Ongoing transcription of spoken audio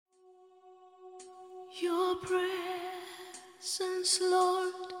Your presence,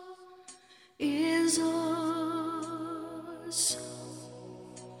 Lord, is awesome.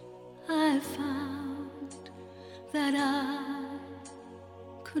 I found that I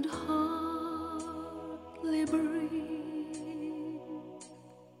could hardly breathe.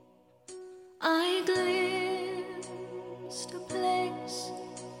 I glimpsed a place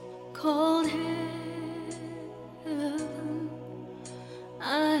called heaven.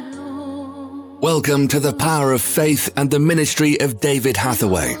 I long. Welcome to the Power of Faith and the ministry of David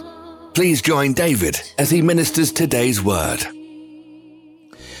Hathaway. Please join David as he ministers today's word.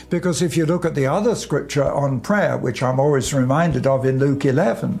 Because if you look at the other scripture on prayer, which I'm always reminded of in Luke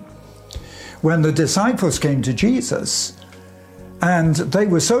 11, when the disciples came to Jesus and they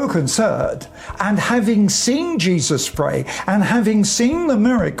were so concerned, and having seen Jesus pray and having seen the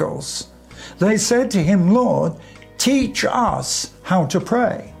miracles, they said to him, "Lord, teach us how to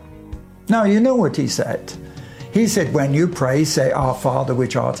pray." Now, you know what he said. He said, when you pray, say, "Our Father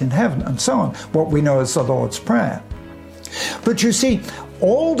which art in heaven," and so on, what we know as the Lord's Prayer. But you see,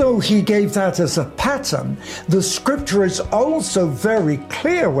 although he gave that as a pattern, the scripture is also very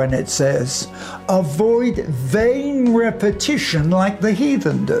clear when it says, avoid vain repetition like the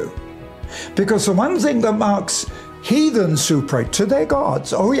heathen do. Because the one thing that marks heathens who pray to their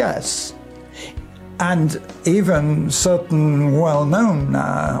gods, oh yes, and even certain well-known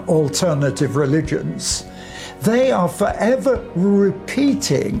alternative religions, they are forever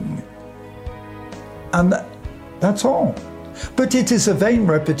repeating, and that's all. But it is a vain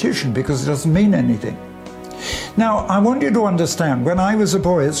repetition because it doesn't mean anything. Now, I want you to understand, when I was a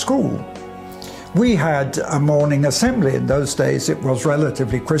boy at school, we had a morning assembly. In those days, it was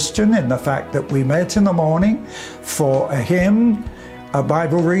relatively Christian in the fact that we met in the morning for a hymn, a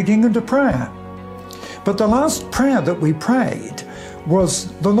Bible reading, and a prayer. But the last prayer that we prayed was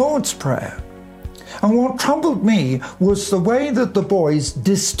the Lord's Prayer. And what troubled me was the way that the boys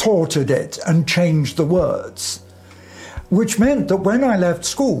distorted it and changed the words, which meant that when I left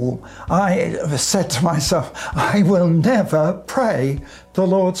school, I said to myself, I will never pray the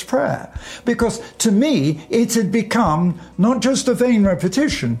Lord's Prayer. Because to me, it had become not just a vain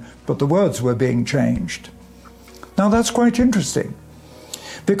repetition, but the words were being changed. Now that's quite interesting,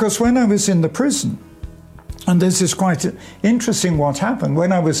 because when I was in the prison, and this is quite interesting what happened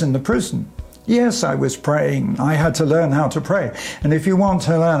when I was in the prison. Yes, I was praying. I had to learn how to pray. And if you want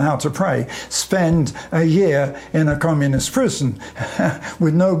to learn how to pray, spend a year in a communist prison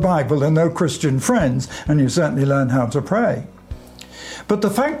with no Bible and no Christian friends, and you certainly learn how to pray. But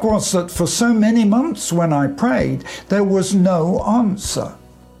the fact was that for so many months when I prayed, there was no answer.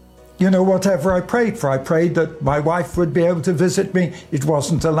 You know, whatever I prayed for, I prayed that my wife would be able to visit me. It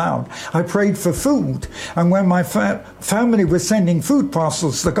wasn't allowed. I prayed for food. And when my family was sending food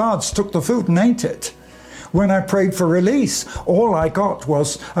parcels, the guards took the food and ate it. When I prayed for release, all I got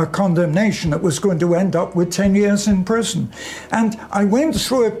was a condemnation that was going to end up with 10 years in prison. And I went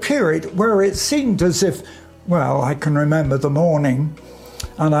through a period where it seemed as if, well, I can remember the morning,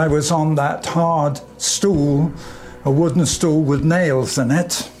 and I was on that hard stool, a wooden stool with nails in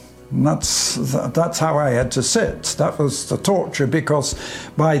it. And that's how I had to sit. That was the torture, because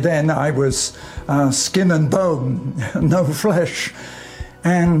by then I was skin and bone, no flesh.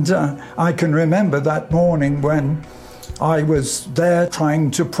 And I can remember that morning when I was there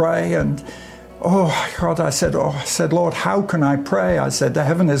trying to pray, and oh God, I said, Lord, how can I pray? I said, the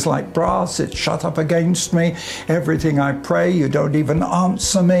heaven is like brass, it's shut up against me. Everything I pray, you don't even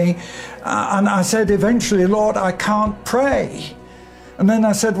answer me. And I said, eventually, Lord, I can't pray. And then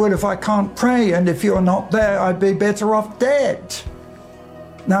I said, well, if I can't pray and if you're not there, I'd be better off dead.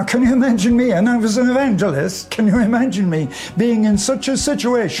 Now, can you imagine me? And I was an evangelist. Can you imagine me being in such a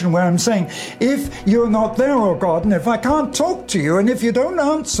situation where I'm saying, if you're not there, oh God, and if I can't talk to you, and if you don't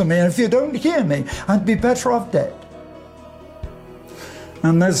answer me, and if you don't hear me, I'd be better off dead.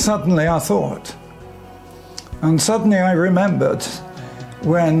 And then suddenly I thought, and suddenly I remembered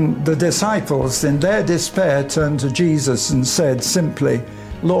when the disciples, in their despair, turned to Jesus and said simply,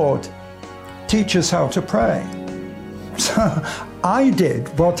 Lord, teach us how to pray. So I did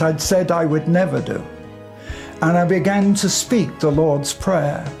what I'd said I would never do. And I began to speak the Lord's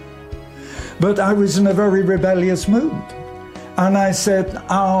Prayer. But I was in a very rebellious mood. And I said,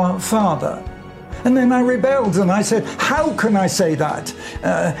 Our Father. And then I rebelled and I said, how can I say that?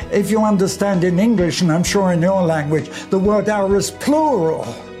 If you understand in English, and I'm sure in your language, the word our is plural.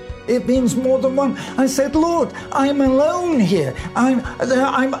 It means more than one. I said, Lord, I'm alone here.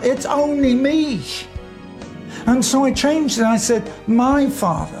 It's only me. And so I changed it. I said, my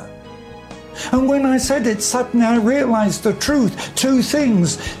Father. And when I said it, suddenly I realized the truth. Two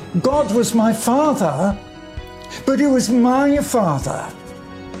things. God was my Father, but He was my Father.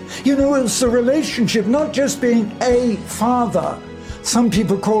 You know, it was the relationship, not just being a father. Some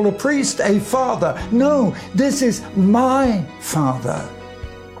people call a priest a father. No, this is my Father.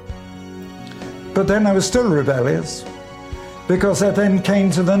 But then I was still rebellious, because I then came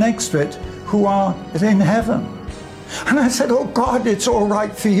to the next bit, who are in heaven. And I said, oh God, it's all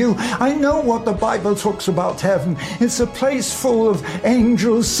right for you. I know what the Bible talks about heaven. It's a place full of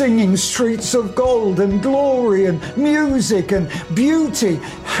angels singing, streets of gold and glory and music and beauty.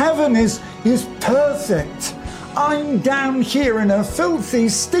 Heaven is perfect. I'm down here in a filthy,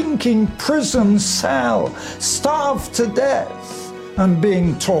 stinking prison cell, starved to death and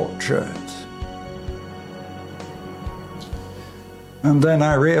being tortured. And then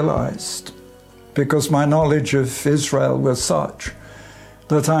I realized, because my knowledge of Israel was such,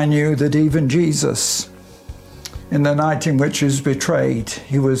 that I knew that even Jesus, in the night in which he was betrayed,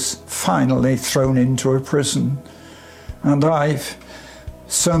 he was finally thrown into a prison. And I've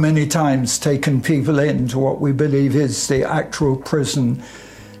so many times taken people into what we believe is the actual prison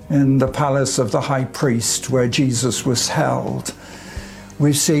in the palace of the high priest where Jesus was held.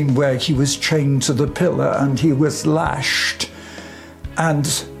 We've seen where he was chained to the pillar and he was lashed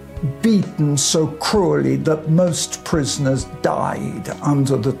and beaten so cruelly that most prisoners died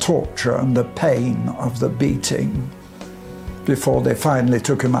under the torture and the pain of the beating before they finally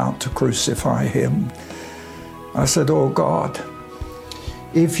took him out to crucify him. I said, oh God,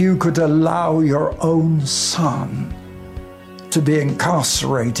 if you could allow your own son to be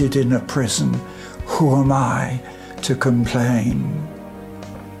incarcerated in a prison, who am I to complain?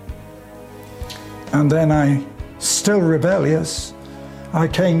 And then I, still rebellious, I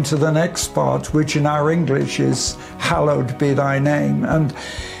came to the next part, which in our English is, hallowed be thy name. And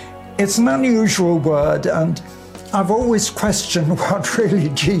it's an unusual word, and I've always questioned what really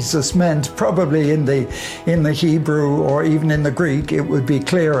Jesus meant. Probably in the Hebrew or even in the Greek it would be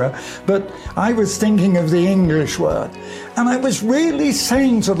clearer. But I was thinking of the English word. And I was really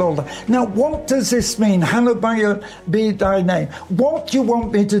saying to the Lord, now what does this mean? Hallowed be thy name. What do you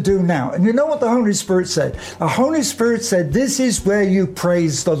want me to do now? And you know what the Holy Spirit said? The Holy Spirit said, this is where you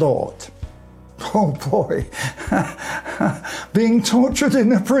praise the Lord. Oh boy, being tortured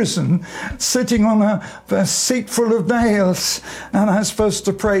in a prison, sitting on a seat full of nails, and I'm supposed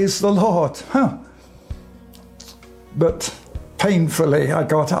to praise the Lord. Huh. But painfully I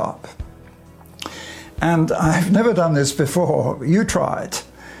got up. And I've never done this before. You try it.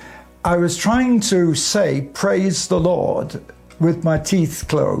 I was trying to say, praise the Lord, with my teeth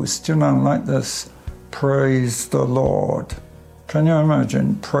closed, you know, like this. Praise the Lord. Can you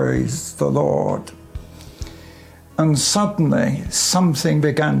imagine? Praise the Lord. And suddenly something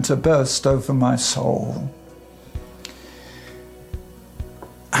began to burst over my soul.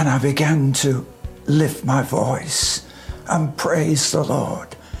 And I began to lift my voice and praise the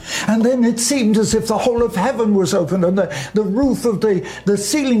Lord. And then it seemed as if the whole of heaven was opened and the roof of the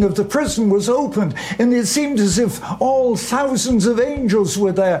ceiling of the prison was opened. And it seemed as if all thousands of angels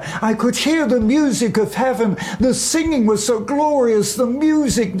were there. I could hear the music of heaven. The singing was so glorious, the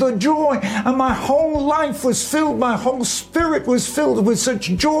music, the joy. And my whole life was filled, my whole spirit was filled with such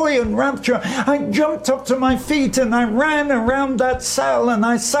joy and rapture. I jumped up to my feet and I ran around that cell and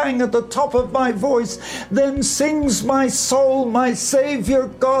I sang at the top of my voice, then sings my soul, my Savior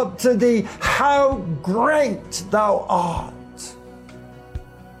God, to thee, how great thou art.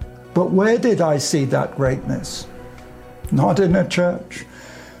 But where did I see that greatness? Not in a church,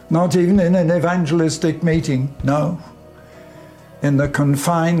 not even in an evangelistic meeting, no. In the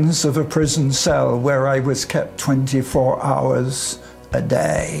confines of a prison cell where I was kept 24 hours a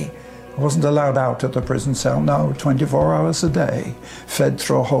day. I wasn't allowed out of the prison cell, no, 24 hours a day, fed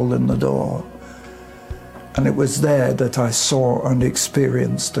through a hole in the door. And it was there that I saw and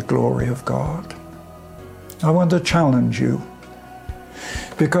experienced the glory of God. I want to challenge you,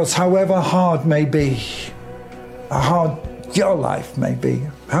 because however hard may be, how hard your life may be,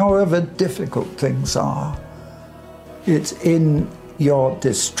 however difficult things are, it's in your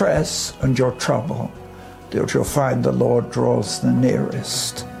distress and your trouble that you'll find the Lord draws the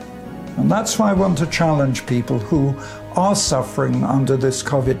nearest. And that's why I want to challenge people who are suffering under this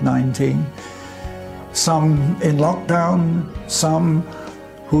COVID-19. Some in lockdown, some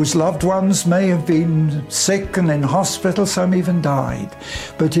whose loved ones may have been sick and in hospital, some even died.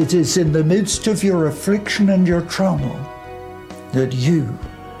 But it is in the midst of your affliction and your trouble that you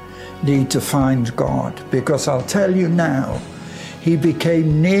need to find God. Because I'll tell you now, He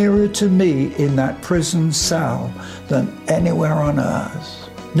became nearer to me in that prison cell than anywhere on earth.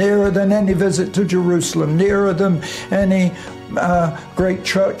 nearer than any visit to Jerusalem, nearer than any great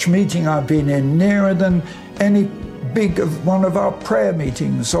church meeting I've been in, nearer than any big one of our prayer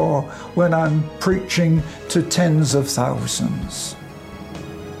meetings, or when I'm preaching to tens of thousands.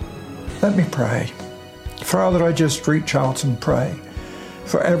 Let me pray. Father, I just reach out and pray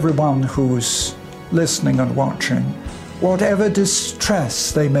for everyone who's listening and watching, whatever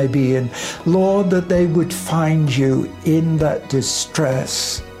distress they may be in, Lord, that they would find you in that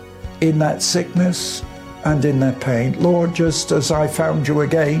distress, in that sickness, and in that pain. Lord, just as I found you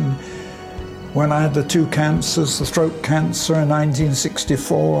again when I had the 2 cancers, the throat cancer in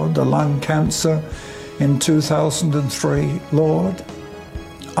 1964, the lung cancer in 2003, Lord,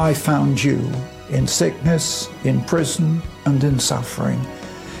 I found you in sickness, in prison, and in suffering.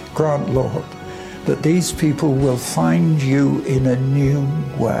 Grant, Lord, that these people will find you in a new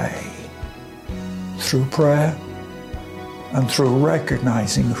way, through prayer and through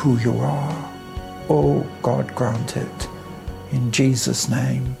recognizing who you are. Oh, God, grant it. In Jesus'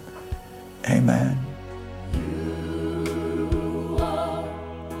 name, amen.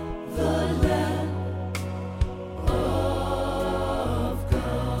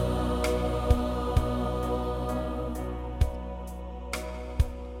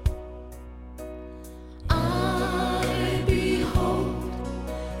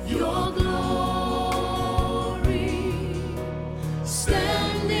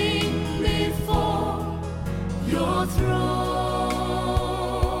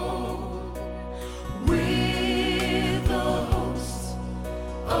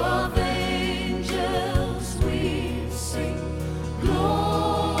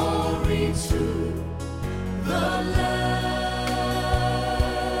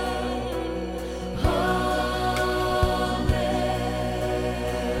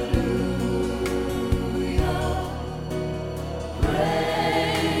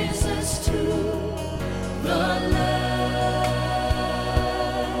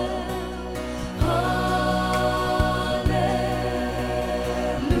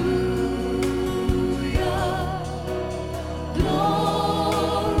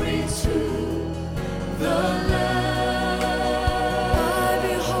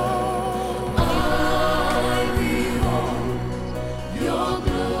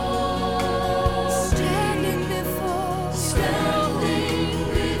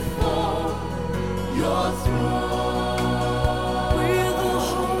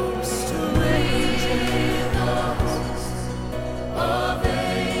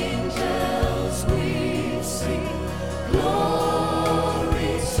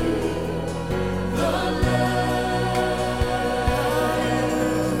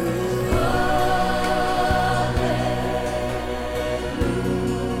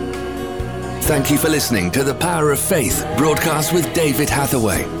 Thank you for listening to The Power of Faith, broadcast with David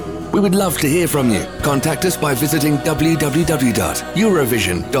Hathaway. We would love to hear from you. Contact us by visiting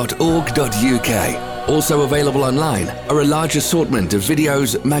www.eurovision.org.uk. Also available online are a large assortment of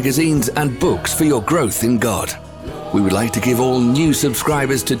videos, magazines, and books for your growth in God. We would like to give all new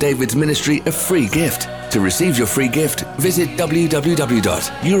subscribers to David's ministry a free gift. To receive your free gift, visit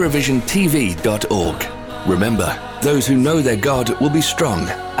www.eurovisiontv.org. Remember, those who know their God will be strong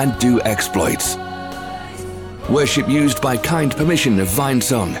and do exploits. Worship used by kind permission of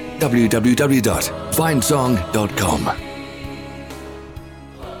Vinesong, www.vinesong.com.